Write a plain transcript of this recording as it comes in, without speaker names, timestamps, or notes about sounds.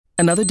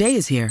Another day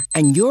is here,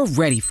 and you're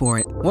ready for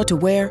it. What to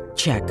wear?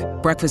 Check.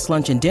 Breakfast,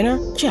 lunch, and dinner?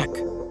 Check.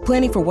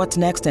 Planning for what's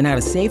next and how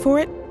to save for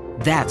it?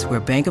 That's where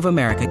Bank of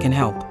America can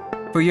help.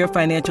 For your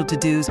financial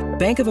to-dos,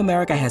 Bank of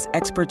America has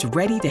experts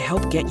ready to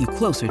help get you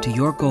closer to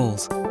your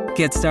goals.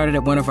 Get started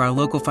at one of our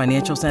local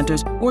financial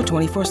centers or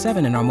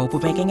 24/7 in our mobile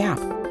banking app.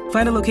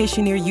 Find a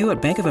location near you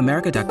at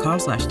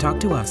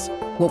bankofamerica.com/talktous.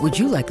 What would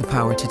you like the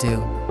power to do?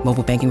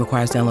 Mobile banking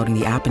requires downloading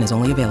the app and is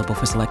only available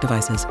for select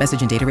devices.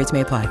 Message and data rates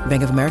may apply.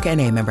 Bank of America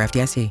N.A., member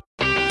FDIC.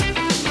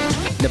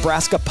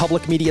 Nebraska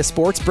Public Media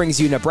Sports brings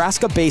you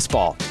Nebraska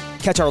Baseball.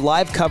 Catch our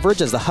live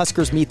coverage as the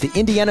Huskers meet the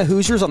Indiana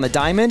Hoosiers on the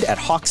Diamond at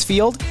Hawks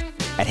Field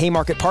at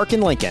Haymarket Park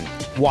in Lincoln.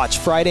 Watch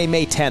Friday,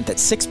 May 10th at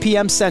 6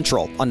 p.m.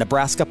 Central on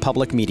Nebraska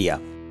Public Media.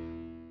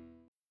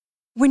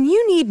 When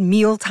you need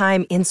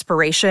mealtime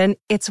inspiration,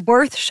 it's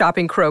worth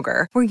shopping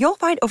Kroger, where you'll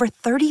find over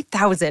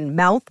 30,000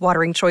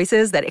 mouth-watering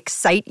choices that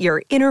excite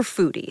your inner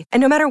foodie. And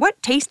no matter what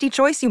tasty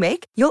choice you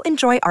make, you'll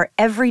enjoy our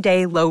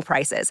everyday low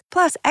prices,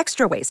 plus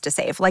extra ways to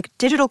save, like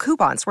digital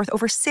coupons worth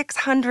over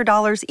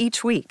 $600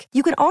 each week.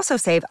 You can also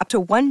save up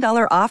to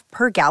 $1 off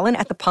per gallon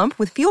at the pump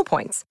with fuel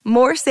points.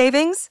 More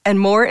savings and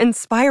more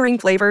inspiring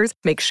flavors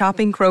make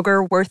shopping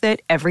Kroger worth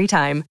it every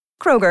time.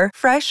 Kroger,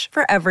 fresh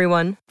for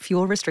everyone.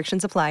 Fuel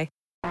restrictions apply.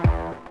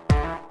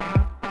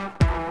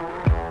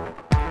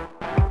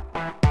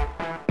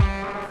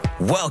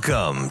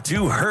 Welcome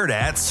to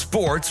Hurrdat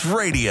Sports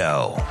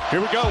Radio.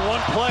 Here we go,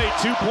 one play,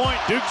 2-point.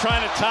 Duke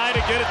trying to tie to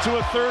get it to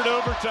a third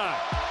overtime.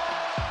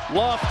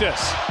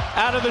 Loftus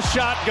out of the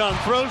shotgun,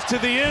 throws to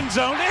the end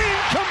zone.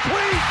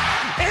 Incomplete!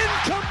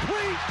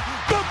 Incomplete!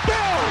 The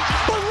bell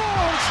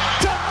belongs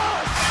to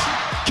us!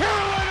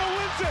 Carolina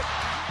wins it!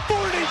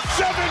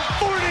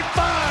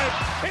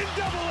 47-45 in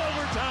double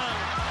overtime.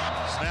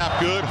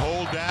 Snap good,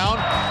 hold down,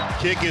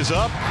 kick is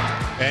up,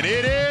 and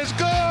it is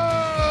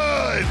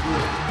good!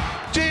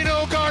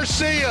 Gino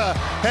Garcia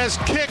has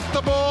kicked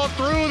the ball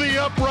through the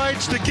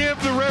uprights to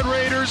give the Red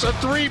Raiders a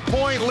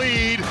 3-point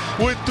lead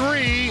with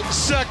 3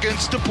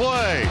 seconds to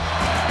play.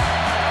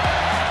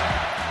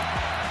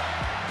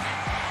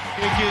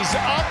 Kick is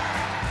up,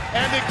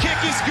 and the kick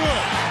is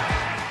good.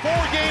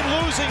 4-game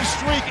losing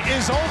streak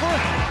is over,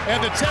 and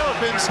the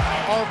Terrapins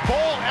are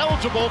bowl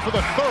eligible for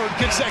the 3rd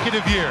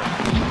consecutive year.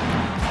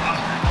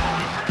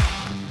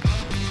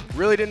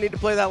 Really didn't need to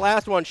play that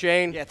last one,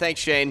 Shane. Yeah,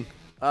 thanks, Shane.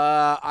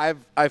 I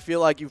feel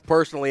like you've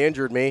personally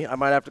injured me. I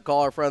might have to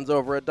call our friends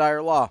over at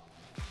Dyer Law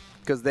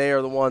because they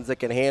are the ones that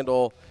can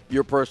handle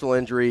your personal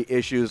injury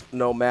issues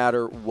no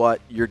matter what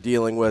you're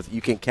dealing with.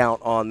 You can count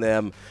on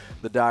them.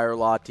 The Dyer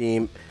Law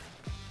team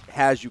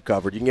has you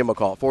covered. You can give them a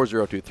call at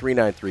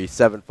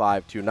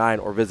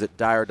 402-393-7529 or visit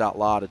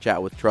dyer.law to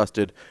chat with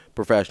trusted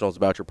professionals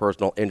about your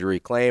personal injury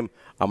claim.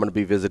 I'm going to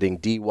be visiting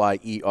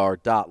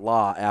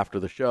dyer.law after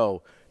the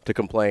show to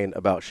complain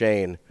about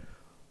Shane.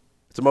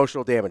 It's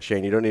emotional damage,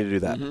 Shane. You don't need to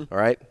do that, all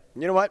right?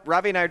 You know what?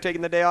 Ravi and I are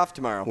taking the day off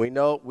tomorrow. We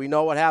know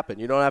what happened.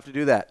 You don't have to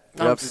do that.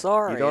 I'm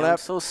sorry. I'm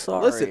so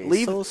sorry. Listen,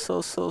 leave.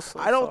 So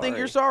I don't think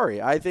you're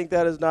sorry. I think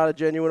that is not a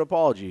genuine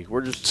apology.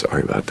 We're just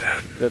Sorry about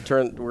that.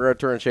 We're gonna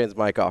turn Shane's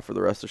mic off for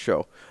the rest of the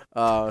show.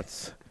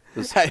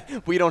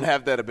 We don't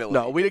have that ability.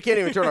 No, we can't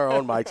even turn our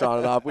own mics on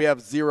and off. We have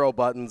 0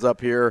 buttons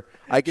up here.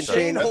 I can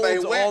Shane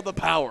holds all the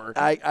power.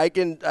 I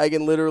can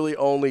literally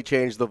only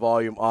change the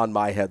volume on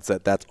my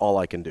headset. That's all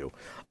I can do.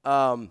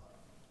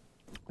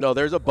 No,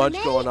 there's a bunch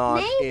going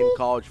on in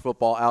college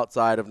football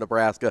outside of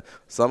Nebraska.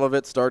 Some of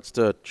it starts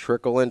to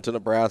trickle into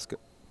Nebraska.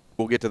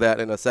 We'll get to that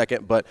in a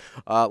second. But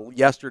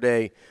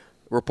yesterday,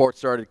 reports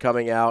started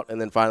coming out,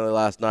 and then finally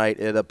last night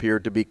it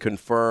appeared to be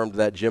confirmed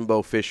that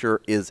Jimbo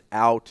Fisher is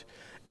out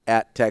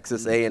at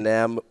Texas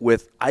A&M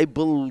with, I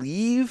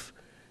believe,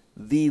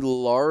 the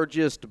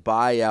largest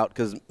buyout,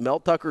 because Mel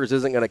Tucker's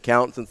isn't going to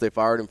count since they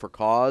fired him for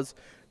cause.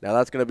 Now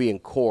that's going to be in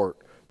court.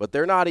 But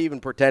they're not even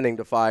pretending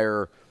to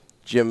fire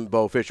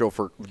Jimbo Fisher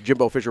for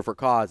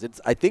cause. It's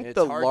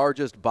the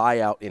largest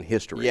buyout in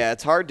history. Yeah,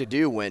 it's hard to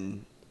do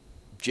when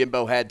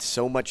Jimbo had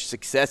so much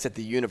success at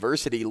the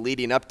university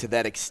leading up to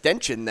that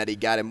extension that he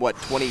got in,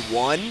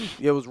 21?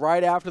 It was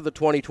right after the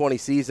 2020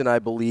 season, I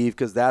believe,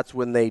 because that's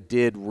when they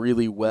did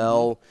really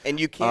well. And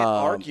you can't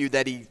argue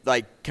that he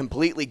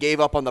completely gave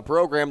up on the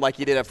program like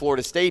he did at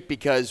Florida State,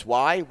 because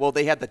why? Well,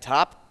 they had the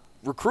top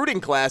recruiting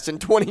class in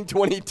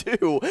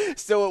 2022,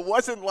 so it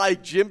wasn't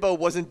like Jimbo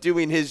wasn't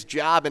doing his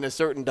job in a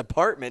certain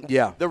department.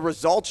 Yeah. The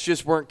results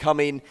just weren't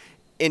coming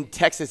in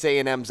Texas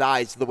A&M's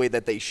eyes the way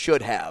that they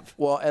should have.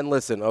 Well, and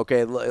listen,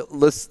 okay,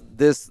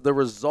 the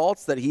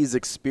results that he's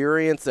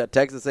experienced at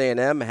Texas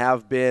A&M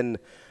have been,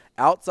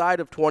 outside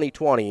of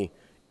 2020,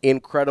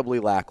 incredibly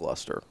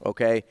lackluster,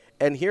 okay?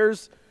 And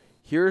here's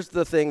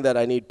the thing that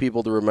I need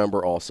people to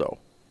remember also.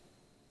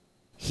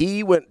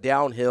 He went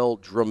downhill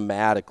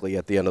dramatically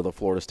at the end of the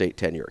Florida State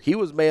tenure. He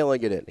was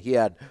mailing it in. He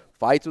had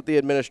fights with the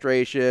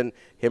administration.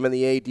 Him and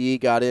the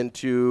AD got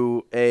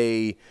into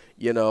a,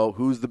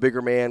 who's the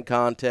bigger man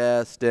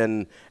contest,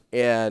 and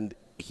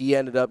he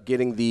ended up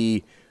getting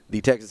the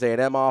Texas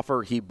A&M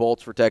offer. He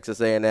bolts for Texas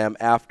A&M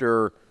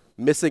after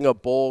missing a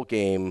bowl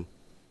game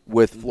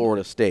with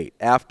Florida State.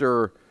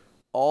 After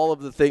all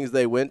of the things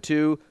they went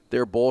to,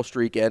 their bowl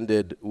streak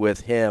ended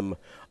with him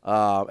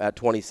at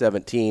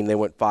 2017. They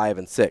went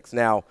 5-6.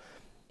 Now,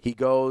 he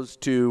goes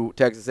to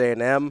Texas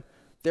A&M.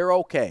 They're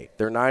okay.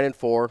 They're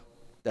 9-4.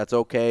 That's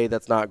okay.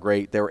 That's not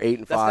great. They were 8-5.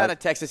 That's not a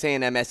Texas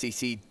A&M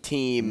SEC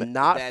team.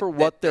 Not for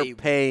what they're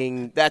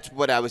paying. That's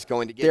what I was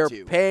going to get to.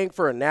 They're paying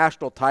for a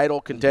national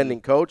title contending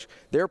coach.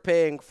 They're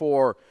paying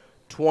for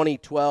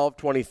 2012,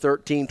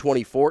 2013,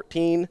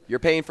 2014. You're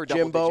paying for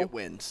Jimbo. double-digit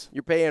wins.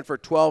 You're paying for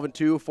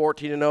 12-2,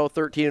 14-0,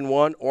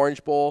 13-1,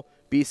 Orange Bowl,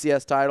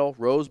 BCS title,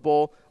 Rose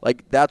Bowl.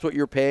 Like, that's what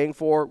you're paying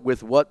for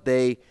with what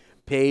they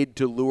paid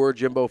to lure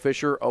Jimbo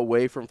Fisher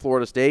away from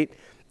Florida State.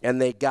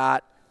 And they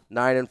got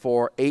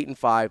 9-4,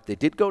 8-5. They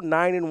did go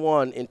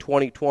 9-1 in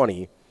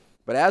 2020.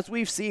 But as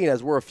we've seen,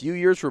 as we're a few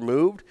years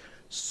removed,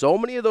 so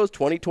many of those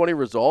 2020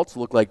 results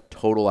look like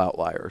total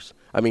outliers.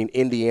 I mean,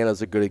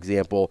 Indiana's a good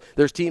example.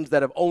 There's teams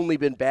that have only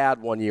been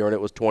bad one year, and it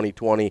was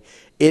 2020.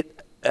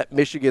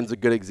 Michigan's a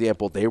good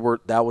example.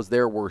 That was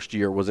their worst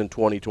year, was in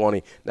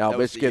 2020. Now that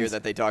was the year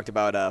that they talked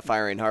about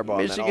firing Harbaugh,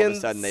 and then all of a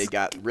sudden they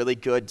got really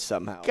good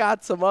somehow.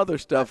 Got some other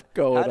stuff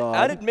going on.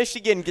 How did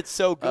Michigan get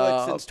so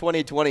good since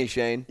 2020,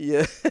 Shane?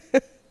 Yeah.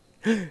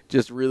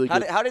 Just really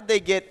good. How did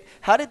they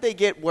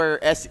get where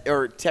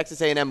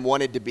Texas A&M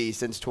wanted to be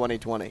since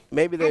 2020?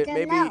 Maybe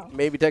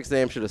Texas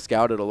A&M should have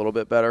scouted a little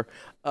bit better.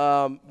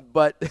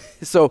 But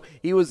so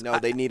he was. No,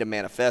 they need a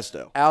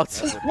manifesto.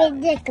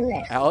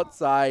 Ridiculous.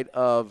 Outside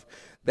of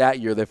that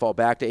year, they fall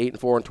back to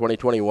 8-4 in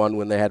 2021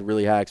 when they had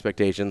really high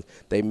expectations.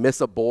 They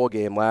miss a bowl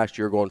game last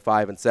year, going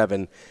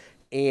 5-7,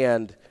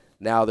 and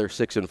now they're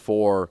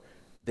 6-4.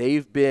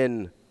 They've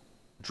been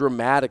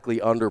dramatically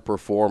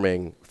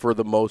underperforming for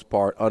the most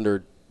part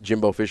under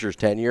Jimbo Fisher's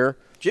tenure.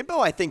 Jimbo,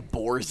 I think,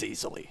 bores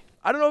easily.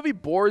 I don't know if he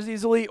bores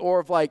easily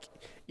or if, like,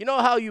 you know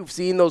how you've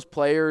seen those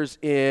players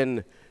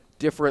in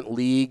different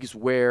leagues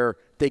where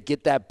they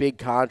get that big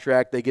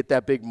contract, they get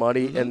that big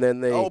money, and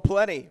then they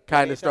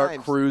kind of start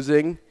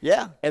cruising.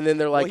 Yeah. And then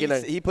they're like,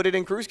 he put it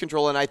in cruise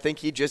control, and I think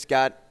he just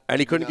got. And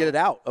he couldn't get it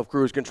out of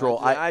cruise control.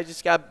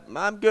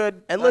 I'm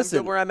good. And listen,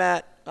 I'm good where I'm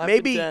at.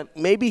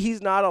 Maybe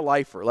he's not a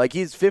lifer. Like,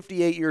 he's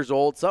 58 years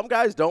old. Some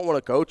guys don't want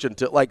to coach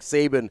until, like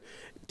Saban,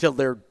 till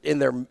they're in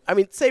their. I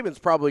mean, Saban's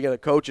probably going to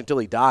coach until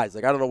he dies.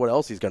 Like, I don't know what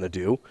else he's going to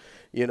do.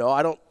 You know,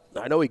 I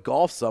know he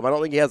golfs some. I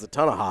don't think he has a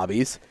ton of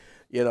hobbies.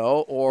 You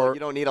know, or you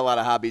don't need a lot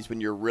of hobbies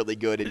when you're really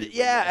good.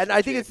 And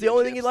I think it's the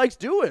only thing he likes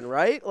doing,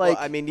 right? Like,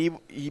 well, I mean,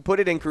 he put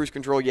it in cruise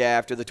control,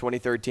 after the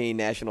 2013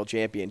 national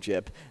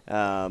championship.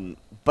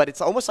 But it's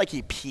almost like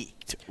he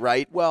peaked,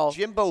 right? Well,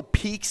 Jimbo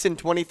peaks in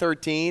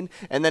 2013,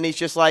 and then he's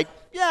just like,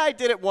 I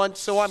did it once,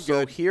 so I'm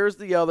good. So here's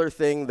the other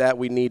thing that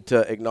we need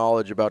to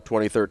acknowledge about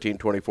 2013,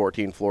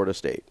 2014 Florida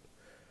State.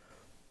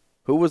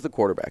 Who was the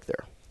quarterback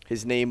there?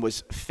 His name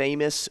was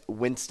Famous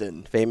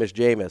Winston. Famous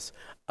Jameis.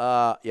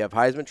 You have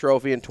Heisman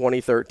Trophy in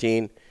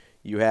 2013.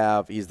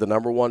 He's the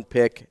number one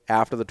pick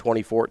after the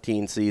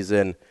 2014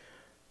 season.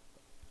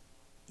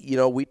 You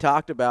know, we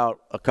talked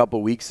about a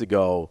couple weeks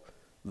ago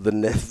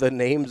the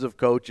names of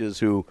coaches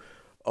who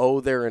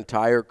owe their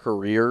entire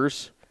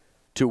careers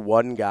to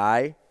one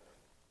guy.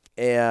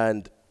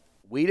 And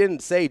we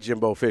didn't say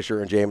Jimbo Fisher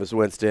and Jameis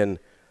Winston.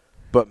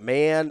 But,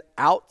 man,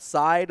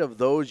 outside of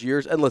those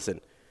years – and listen,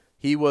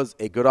 he was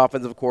a good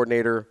offensive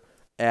coordinator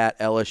at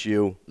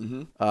LSU.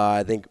 Mm-hmm.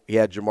 I think he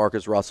had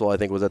Jamarcus Russell, I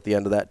think, was at the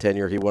end of that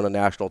tenure. He won a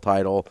national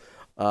title.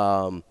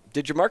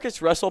 Did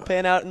Jamarcus Russell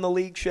pan out in the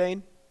league,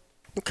 Shane?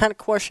 What kind of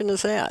question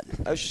is that?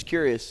 I was just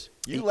curious.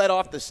 You let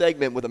off the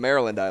segment with a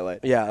Maryland highlight.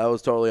 Yeah, that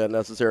was totally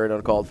unnecessary and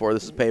uncalled for.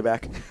 This is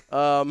payback.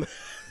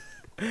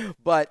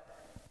 But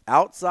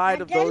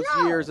outside of those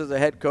years as a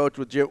head coach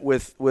with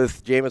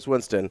Jameis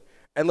Winston,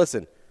 and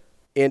listen,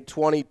 in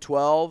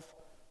 2012,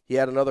 he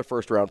had another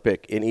first-round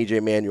pick in E.J.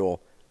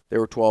 Manuel. They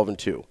were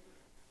 12-2.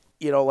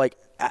 You know, like,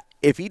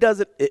 if he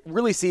doesn't, it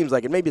really seems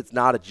like, and maybe it's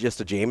not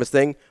just a Jameis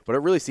thing, but it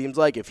really seems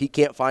like if he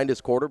can't find his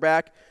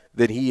quarterback,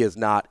 then he is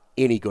not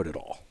any good at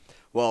all.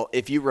 Well,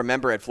 if you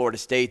remember at Florida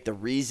State, the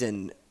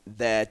reason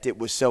that it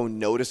was so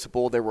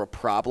noticeable there were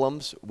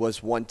problems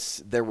was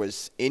once there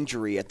was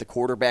injury at the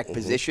quarterback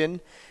position,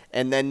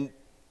 and then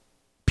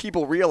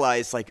people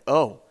realized, like,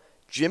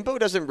 Jimbo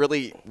doesn't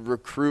really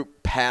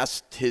recruit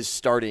past his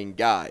starting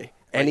guy.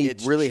 And he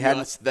really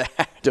hadn't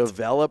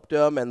developed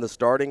them, and the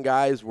starting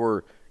guys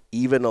were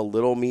even a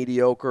little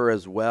mediocre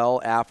as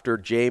well after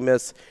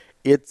Jameis.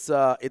 It's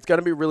going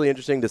to be really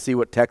interesting to see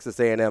what Texas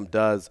A&M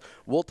does.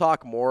 We'll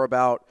talk more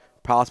about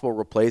possible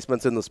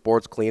replacements in the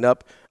sports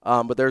cleanup,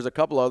 but there's a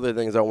couple other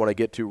things I want to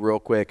get to real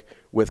quick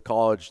with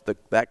college.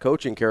 That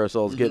coaching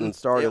carousel is getting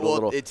started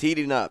it's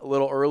heating up a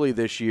little early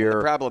this year. And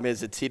the problem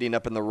is it's heating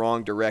up in the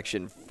wrong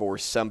direction for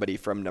somebody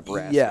from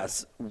Nebraska.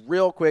 Yes.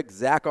 Real quick,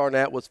 Zach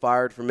Arnett was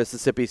fired from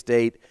Mississippi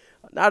State.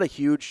 Not a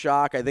huge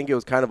shock. I think it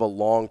was kind of a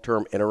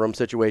long-term interim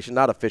situation,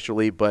 not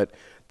officially, but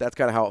that's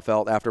kind of how it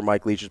felt after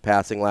Mike Leach's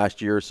passing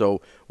last year.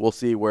 So we'll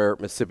see where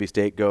Mississippi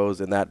State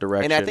goes in that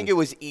direction. And I think it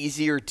was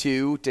easier,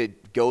 too, to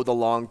go the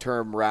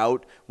long-term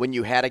route when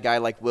you had a guy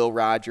like Will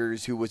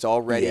Rogers who was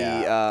already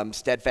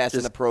steadfast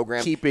in the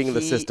program. Keeping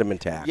the system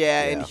intact.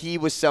 Yeah, and he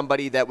was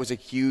somebody that was a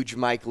huge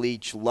Mike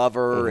Leach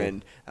lover,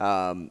 and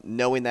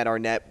knowing that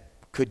Arnett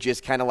could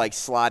just kind of like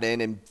slot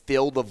in and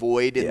fill the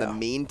void in the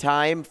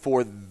meantime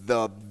for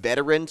the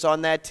veterans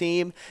on that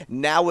team.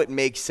 Now it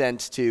makes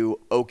sense to,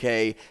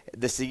 okay,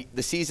 the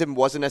season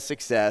wasn't a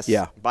success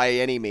by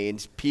any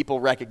means. People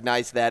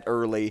recognize that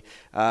early.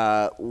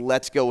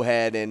 Let's go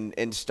ahead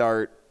and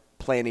start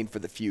planning for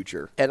the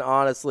future. And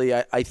honestly,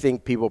 I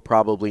think people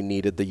probably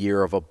needed the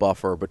year of a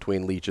buffer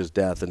between Leach's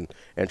death and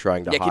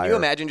trying to hire. Can you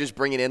imagine just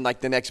bringing in like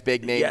the next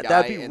big name guy?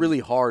 That'd be really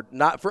hard.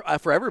 Not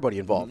for everybody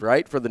involved,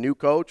 right? For the new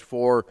coach,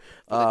 for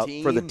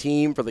the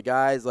team, for the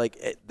guys.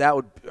 Like that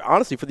would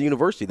honestly for the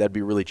university, that'd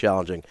be really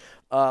challenging.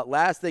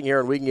 Last thing here,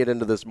 and we can get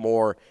into this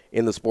more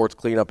in the sports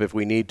cleanup if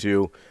we need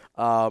to.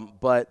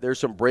 But there's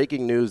some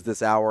breaking news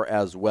this hour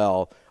as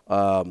well.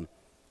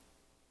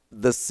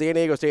 The San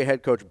Diego State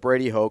head coach,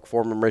 Brady Hoke,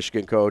 former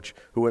Michigan coach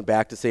who went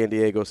back to San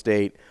Diego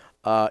State,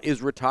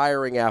 is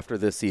retiring after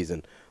this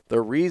season.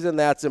 The reason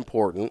that's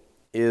important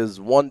is,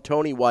 one,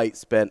 Tony White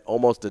spent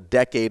almost a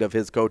decade of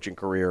his coaching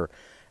career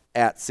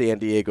at San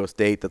Diego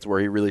State. That's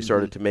where he really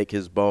started to make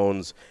his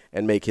bones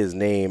and make his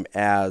name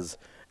as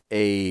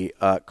a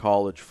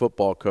college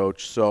football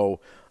coach. So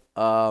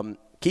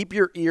keep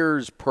your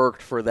ears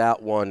perked for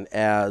that one,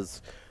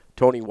 as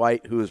Tony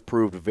White, who has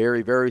proved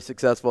very, very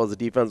successful as a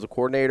defensive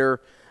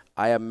coordinator,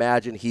 I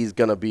imagine he's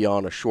going to be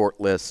on a short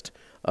list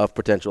of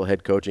potential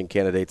head coaching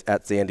candidates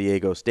at San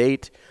Diego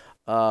State.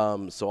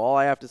 So all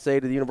I have to say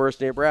to the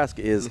University of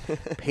Nebraska is,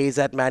 pay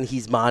that man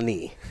his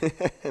money.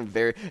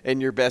 In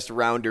your best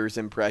Rounders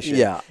impression.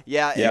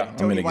 Yeah.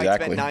 Tony White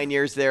spent 9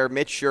 years there.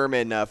 Mitch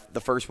Sherman,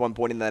 the first one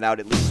pointing that out,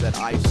 at least that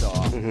I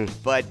saw.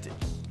 But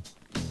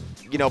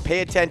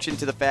pay attention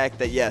to the fact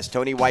that, yes,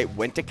 Tony White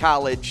went to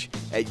college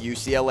at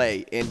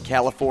UCLA in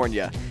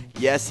California.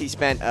 Yes, he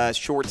spent a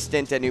short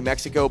stint at New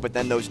Mexico, but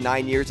then those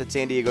 9 years at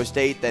San Diego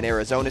State, then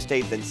Arizona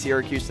State, then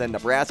Syracuse, then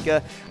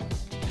Nebraska.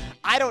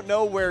 I don't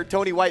know where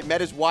Tony White met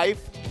his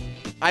wife.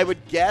 I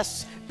would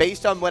guess,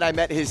 based on when I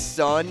met his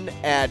son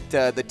at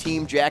the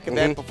Team Jack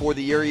event before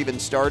the year even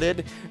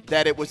started,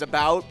 that it was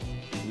about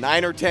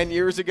 9 or 10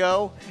 years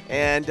ago.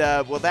 And,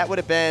 that would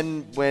have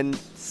been when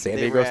San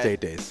Diego State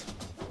days.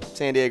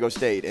 San Diego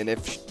State. And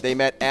if they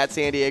met at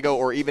San Diego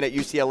or even at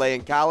UCLA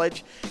in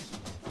college,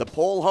 the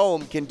poll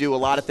home can do a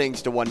lot of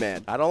things to one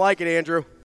man. I don't like it, Andrew.